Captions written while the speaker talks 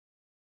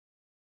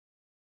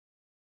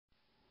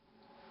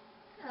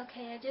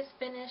Okay, I just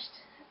finished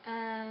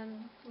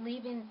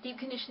deep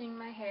conditioning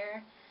my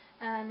hair.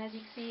 As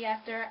you can see,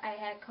 after I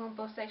had combed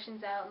both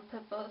sections out and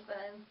put both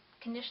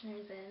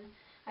conditioners in,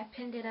 I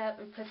pinned it up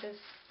and put this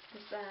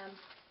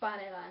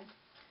bonnet on,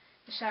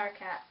 the shower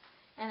cap.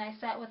 And I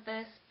sat with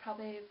this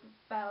probably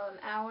about an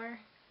hour,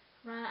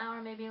 around an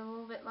hour, maybe a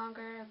little bit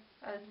longer,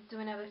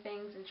 doing other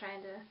things and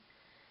trying to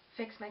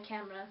fix my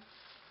camera.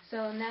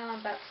 So now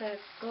I'm about to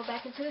go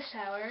back into the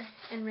shower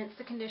and rinse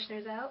the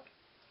conditioners out.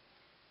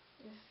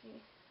 Let's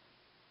see.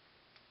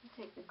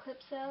 Take the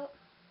clips out.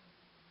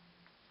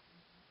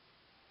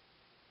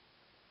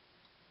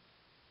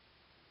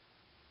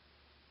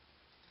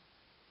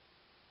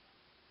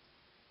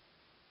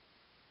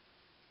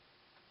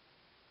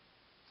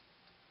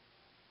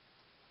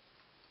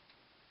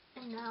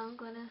 And now I'm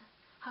going to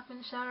hop in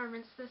the shower,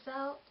 rinse this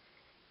out,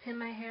 pin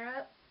my hair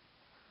up,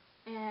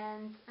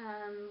 and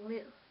I'm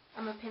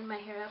going to pin my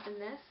hair up in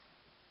this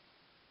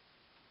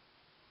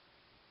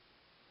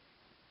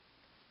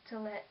to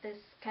let this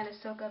kind of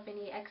soak up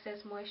any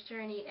excess moisture,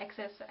 any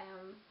excess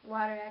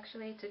water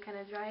actually, to kind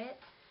of dry it.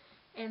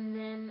 And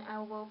then I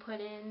will put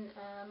in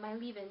my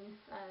leave-in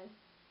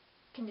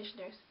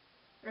conditioners,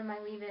 or my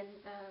leave-in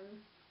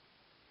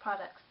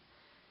products.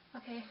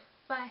 Okay,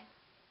 bye.